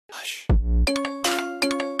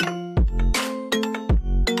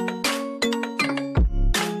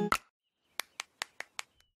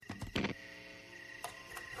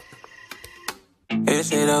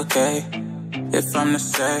Is it okay if I'm to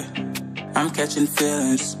say I'm catching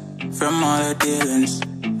feelings from all the dealings?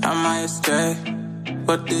 Am I astray?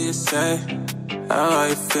 What do you say? How are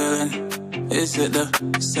you feeling? Is it the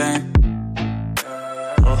same?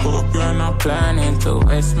 I hope you're not planning to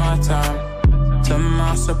waste my time. To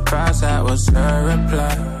my surprise, that was her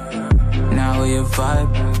reply. Now we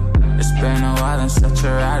vibe. It's been a while and such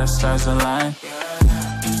a ride, the stars align.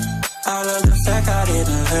 I love the fact I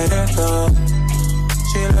didn't let her go.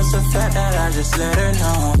 She loves the fact that I just let her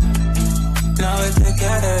know. Now we're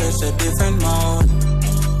together, it's a different mode.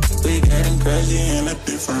 We getting crazy in a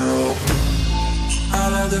different role. I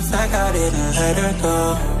love the fact I didn't let her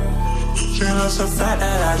go. She loves the fact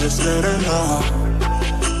that I just let her know.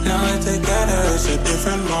 Now we're together, it's a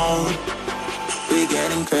different mode. We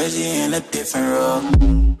getting crazy in a different role.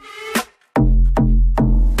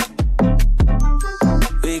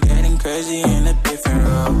 We getting crazy in a different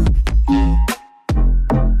role.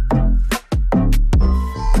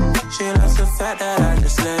 She loves the fact that I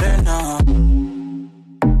just let her know.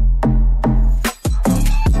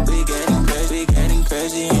 We getting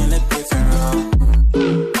crazy in a different role.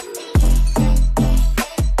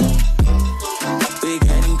 We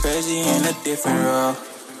getting crazy in a different role.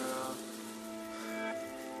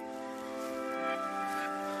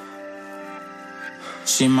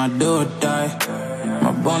 She my do or die,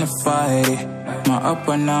 my bona fide. My up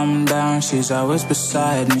when I'm down, she's always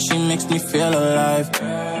beside me. She makes me feel alive,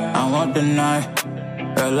 I won't deny.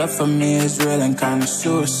 Her love for me is real and kinda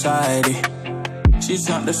suicide-y. She's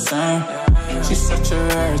not the same, she's such a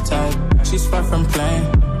rare type. She's far from plain,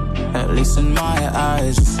 at least in my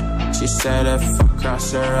eyes. She said if I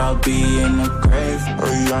cross her, I'll be in the grave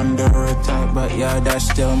or under her type, but yeah, that's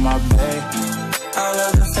still my babe. I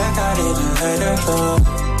love the fact I didn't let her go.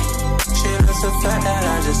 She loves the fact that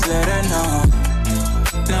I just let her know.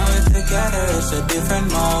 Now we're together, it's a different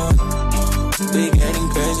mode. We getting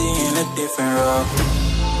crazy in a different role.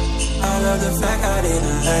 I love the fact I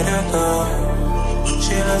didn't let her go.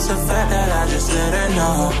 She loves the fact that I just let her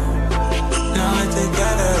know. Now we're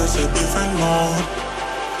together, it's a different mode.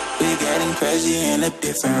 We getting crazy in a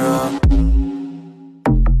different role.